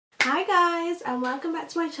Hi guys, and welcome back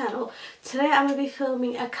to my channel. Today I'm going to be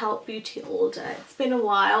filming a Cult Beauty order. It's been a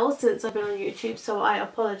while since I've been on YouTube, so I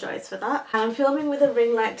apologise for that. I'm filming with a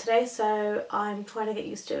ring light today, so I'm trying to get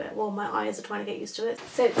used to it. Well, my eyes are trying to get used to it.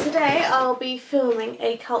 So today I'll be filming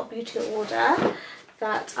a Cult Beauty order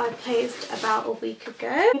that I placed about a week ago.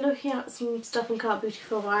 I've been looking at some stuff in Cult Beauty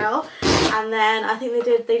for a while, and then I think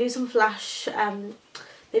they do some flash,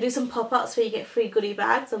 they do some pop-ups where you get free goodie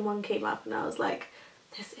bags, and one came up and I was like,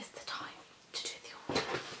 this is the time to do the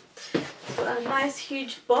order. Got a nice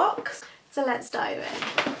huge box, so let's dive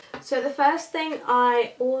in. So the first thing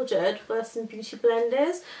I ordered were some beauty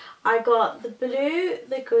blenders. I got the blue,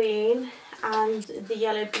 the green and the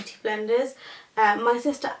yellow beauty blenders. My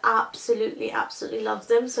sister absolutely loves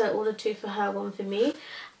them, so I ordered two for her, one for me.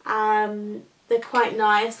 They're quite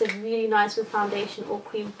nice, they're really nice with foundation or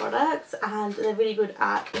cream products, and they're really good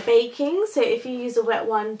at baking. So if you use a wet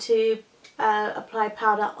one to apply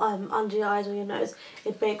powder under your eyes or your nose,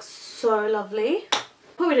 it bakes so lovely.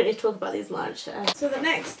 Probably don't need to talk about these much. So the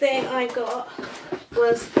next thing I got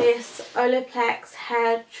was this Olaplex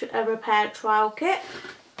hair repair trial kit.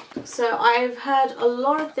 So I've heard a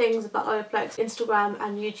lot of things about Olaplex, Instagram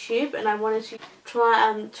and YouTube, and I wanted to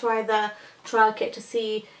try the trial kit to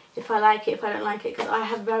see if I like it, if I don't like it, because I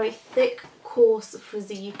have very thick, coarse,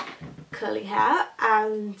 frizzy, curly hair,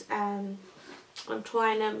 and I'm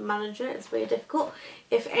trying to manage it. It's very difficult.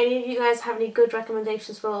 If any of you guys have any good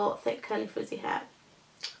recommendations for thick, curly, frizzy hair,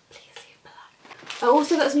 please leave below. I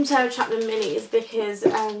also got some Sarah Chapman minis because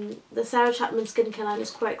the Sarah Chapman skincare line is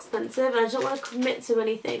quite expensive, and I don't want to commit to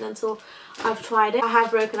anything until I've tried it. I have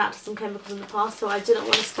broken out to some chemicals in the past, so I didn't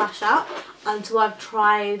want to splash out until I've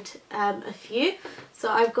tried a few. So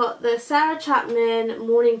I've got the Sarah Chapman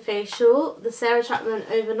Morning Facial, the Sarah Chapman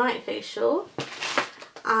Overnight Facial,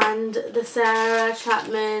 and the Sarah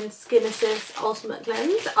Chapman Skin Assist Ultimate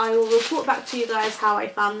Cleanse. I will report back to you guys how I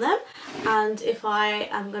found them and if I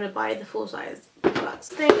am going to buy the full size products.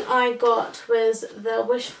 The thing I got was the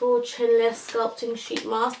Wishful Chinless Sculpting Sheet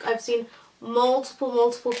Mask. I've seen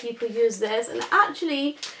multiple people use this, and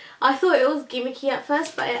actually I thought it was gimmicky at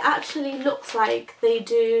first, but it actually looks like they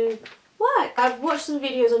do work. I've watched some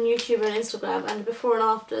videos on YouTube and Instagram, and before and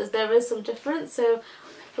afters there is some difference, so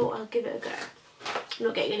I thought I'll give it a go. I'm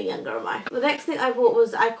not getting any younger, am I? The next thing I bought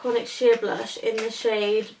was the Iconic Sheer Blush in the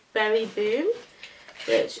shade Berry Boom,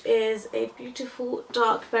 which is a beautiful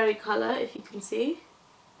dark berry colour, if you can see.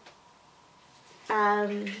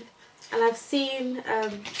 And I've seen,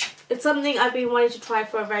 it's something I've been wanting to try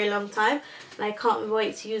for a very long time, and I can't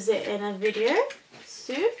wait to use it in a video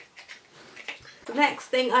soon. The next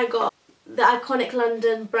thing I got, the Iconic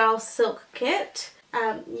London Brow Silk Kit.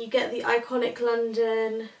 You get the Iconic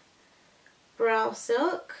London Brow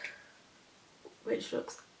Silk, which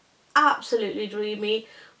looks absolutely dreamy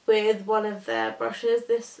with one of their brushes.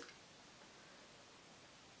 This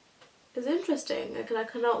is interesting. I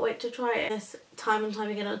cannot wait to try it. This time and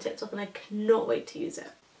time again on TikTok, and I cannot wait to use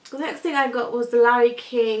it. The next thing I got was the Larry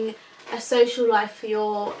King A Social Life for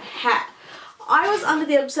Your Hair. I was under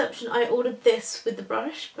the assumption I ordered this with the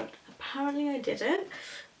brush, but apparently I didn't,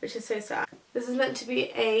 which is so sad. This is meant to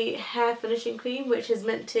be a hair finishing cream, which is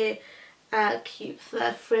meant to keep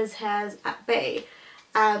the frizz hairs at bay.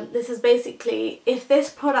 This is basically, if this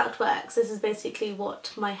product works, this is basically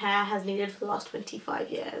what my hair has needed for the last 25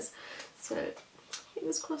 years. So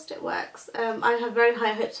fingers crossed it works. I have very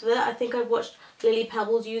high hopes with it. I think I've watched Lily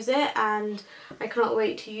Pebbles use it, and I cannot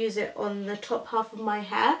wait to use it on the top half of my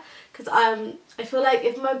hair, because I feel like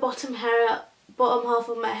if my bottom half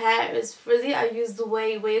of my hair is frizzy, I use the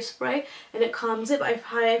wave spray and it calms it, but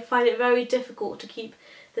I find it very difficult to keep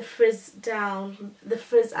the frizz down, the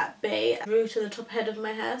frizz at bay through to the top head of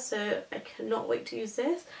my hair. So I cannot wait to use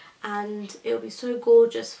this, and it'll be so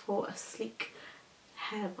gorgeous for a sleek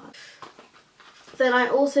hair bun. Then I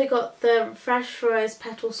also got the Fresh Rose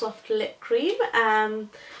Petal Soft Lip Cream.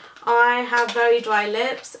 I have very dry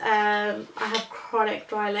lips. I have chronic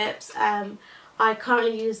dry lips. I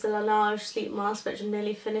currently use the Laneige Sleep Mask, which I'm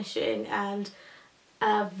nearly finishing, and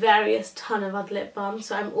various ton of other lip balms,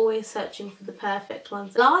 so I'm always searching for the perfect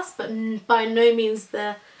ones. Last but by no means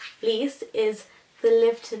the least is the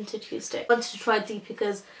Live Tinted Huestick. I wanted to try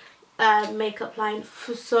Deepika's makeup line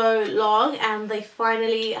for so long, and they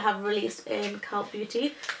finally have released in Cult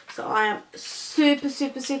Beauty, so I am super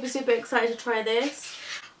excited to try this.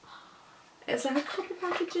 It's like a copper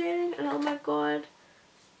packaging, and oh my god,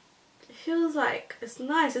 it feels like it's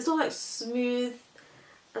nice. It's not like smooth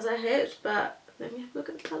as I hoped, but let me have a look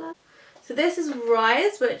at the colour. So this is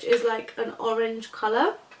Rise, which is like an orange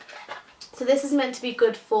colour. So this is meant to be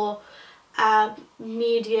good for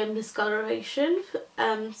medium discoloration,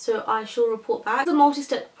 so I shall report back. It's a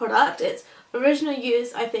multi-step product. Its original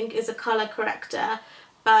use, I think, is a colour corrector,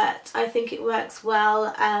 but I think it works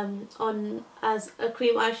well on as a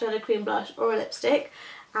cream eyeshadow, cream blush or a lipstick,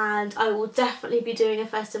 and I will definitely be doing a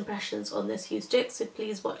first impressions on this Huestick, so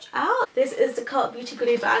please watch out. This is the Cult Beauty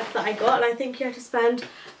goodie bag that I got, and I think you have to spend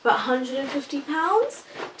about £150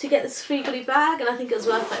 to get this free goodie bag, and I think it was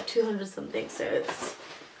worth like 200 something, so it's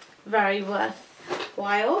very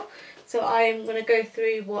worthwhile. So I'm going to go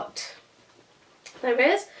through what there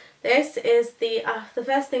is. This is the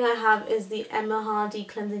first thing I have is the Emma Hardy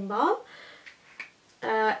cleansing balm.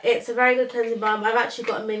 It's a very good cleansing balm. I've actually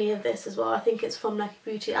got a mini of this as well. I think it's from like a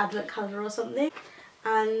beauty advert calendar or something.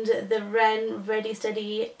 And the Ren Ready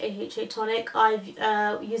Steady AHA tonic. I've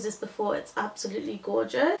used this before. It's absolutely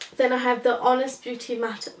gorgeous. Then I have the Honest Beauty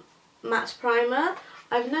matte primer.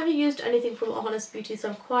 I've never used anything from Honest Beauty, so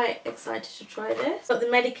I'm quite excited to try this. Got the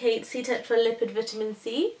Medicate C Tetra Lipid Vitamin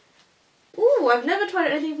C. Ooh, I've never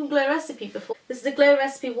tried anything from Glow Recipe before. This is the Glow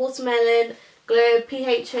Recipe Watermelon Glow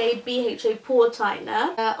PHA BHA Pore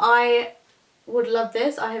Tightener. I would love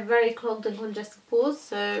this. I have very clogged and congested pores,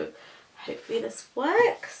 so hopefully this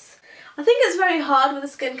works. I think it's very hard with the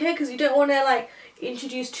skincare because you don't want to like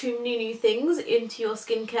introduce too many new things into your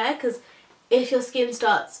skincare, because if your skin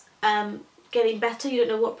starts getting better, you don't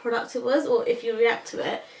know what product it was, or if you react to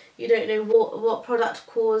it, you don't know what product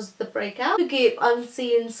caused the breakout. The Goop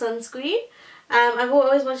Unseen Sunscreen. I've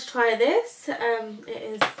always wanted to try this. It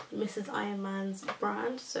is Mrs. Iron Man's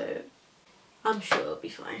brand, so I'm sure it'll be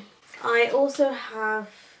fine. I also have,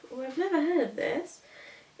 oh, I've never heard of this.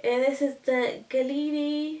 This is the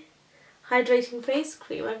Galini Hydrating Face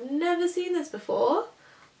Cream. I've never seen this before.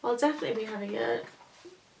 I'll definitely be having a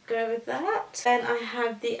go with that. Then I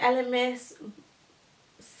have the Elemis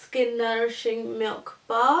Skin Nourishing Milk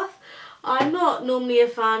Bath. I'm not normally a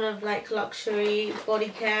fan of like luxury body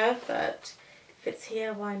care, but if it's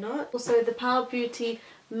here, why not? Also the Power Beauty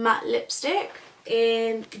Matte Lipstick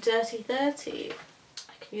in Dirty 30.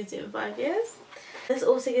 I can use it in 5 years. This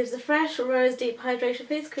also gives the Fresh Rose Deep Hydration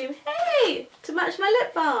Face Cream, hey, to match my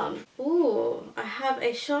lip balm. Ooh, I have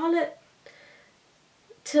a Charlotte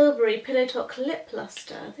Tilbury Pillow Talk Lip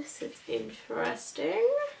Luster. This is interesting.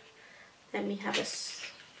 Let me have a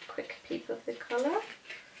quick peep of the colour.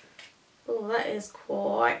 Oh, that is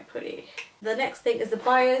quite pretty. The next thing is the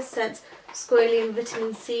Biosense Squalene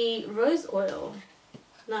Vitamin C Rose Oil.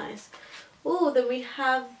 Nice. Oh, then we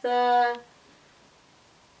have the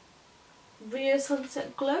Rio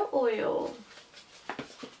Sunset Glow Oil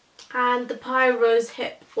and the Pie Rose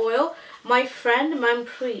Hip Oil. My friend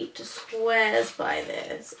Manpreet swears by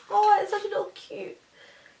this. Oh, it's such a little cute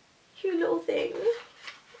little thing.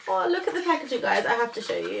 Oh, look at the packaging, guys. I have to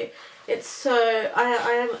show you. It's so,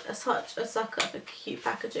 I am such a sucker for cute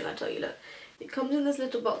packaging, I tell you. Look, it comes in this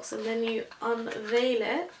little box and then you unveil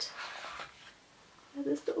it and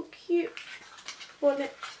this little cute one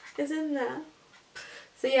is in there.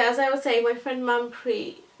 So yeah, as I was saying, my friend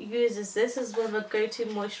Manpreet uses this as one of her go-to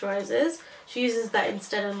moisturisers. She uses that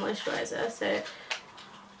instead of moisturiser, so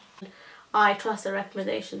I trust her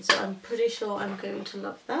recommendation, so I'm pretty sure I'm going to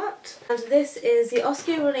love that. And this is the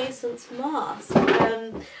Osteo Renaissance mask.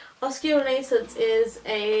 Osteo Renaissance is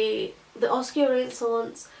the Osteo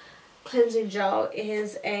Renaissance cleansing gel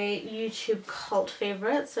is a YouTube cult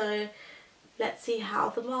favourite, so let's see how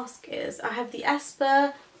the mask is. I have the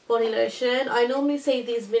Esper body lotion. I normally save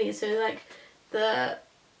these minis, so like the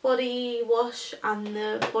body wash and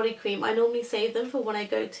the body cream, I normally save them for when I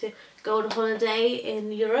go on holiday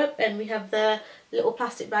in Europe and we have the little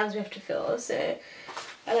plastic bags we have to fill, so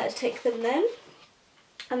I like to take them then.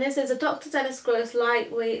 And this is a Dr. Dennis Gross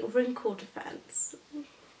Lightweight Wrinkle Defense.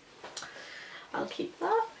 I'll keep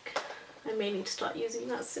that. I may need to start using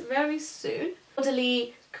that very soon.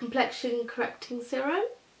 Elderly Complexion Correcting Serum.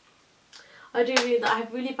 I do read that I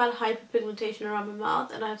have really bad hyperpigmentation around my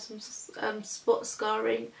mouth and I have some spot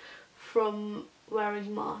scarring from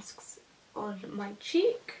wearing masks on my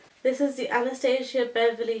cheek. This is the Anastasia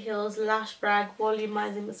Beverly Hills Lash Brag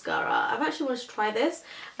Volumizing Mascara. I've actually wanted to try this,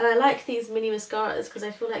 and I like these mini mascaras because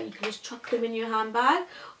I feel like you can just chuck them in your handbag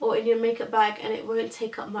or in your makeup bag and it won't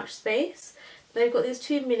take up much space. They've got these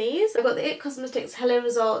two minis. I've got the IT Cosmetics Hello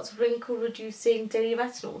Results Wrinkle Reducing Daily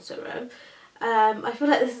Retinol Serum. I feel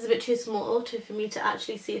like this is a bit too small for me to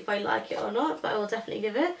actually see if I like it or not, but I will definitely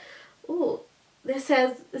give it. Ooh, this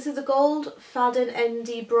says, this is a Gold Fadden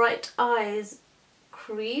ND Bright Eyes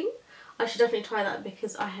Cream. I should definitely try that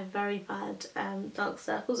because I have very bad dark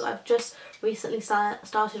circles. I've just recently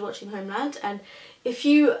started watching Homeland, and if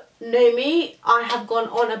you know me, I have gone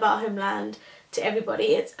on about Homeland to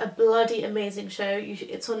everybody. It's a bloody amazing show.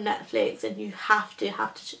 It's on Netflix and you have to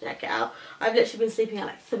check it out. I've literally been sleeping at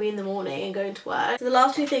like 3 in the morning and going to work. So the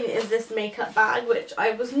last two thing is this makeup bag, which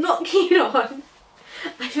I was not keen on.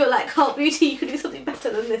 I feel like Cult Beauty, you could do something better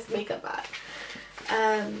than this makeup bag.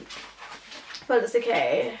 But it's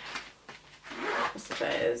okay, I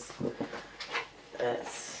suppose.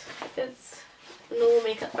 It's a normal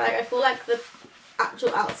makeup bag. I feel like the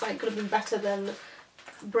actual outside could have been better than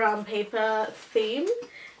brown paper theme.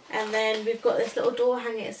 And then we've got this little door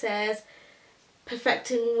hanger. It says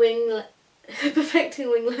perfecting wing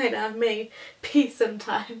liner, may be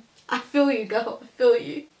sometime. I feel you, girl, I feel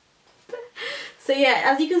you. So yeah,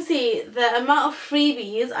 as you can see, the amount of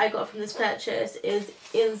freebies I got from this purchase is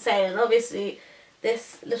insane. And obviously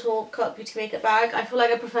this little Cult Beauty makeup bag, I feel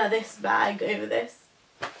like I prefer this bag over this.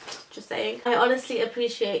 Just saying. I honestly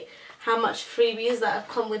appreciate how much freebies that have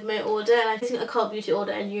come with my order. And I think a Cult Beauty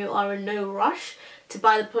order and you are in no rush to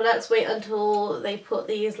buy the products. Wait until they put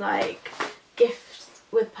these like gifts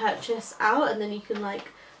with purchase out, and then you can like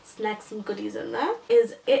snag some goodies in there.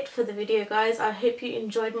 Is it for the video, guys. I hope you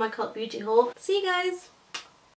enjoyed my Cult Beauty haul. See you guys.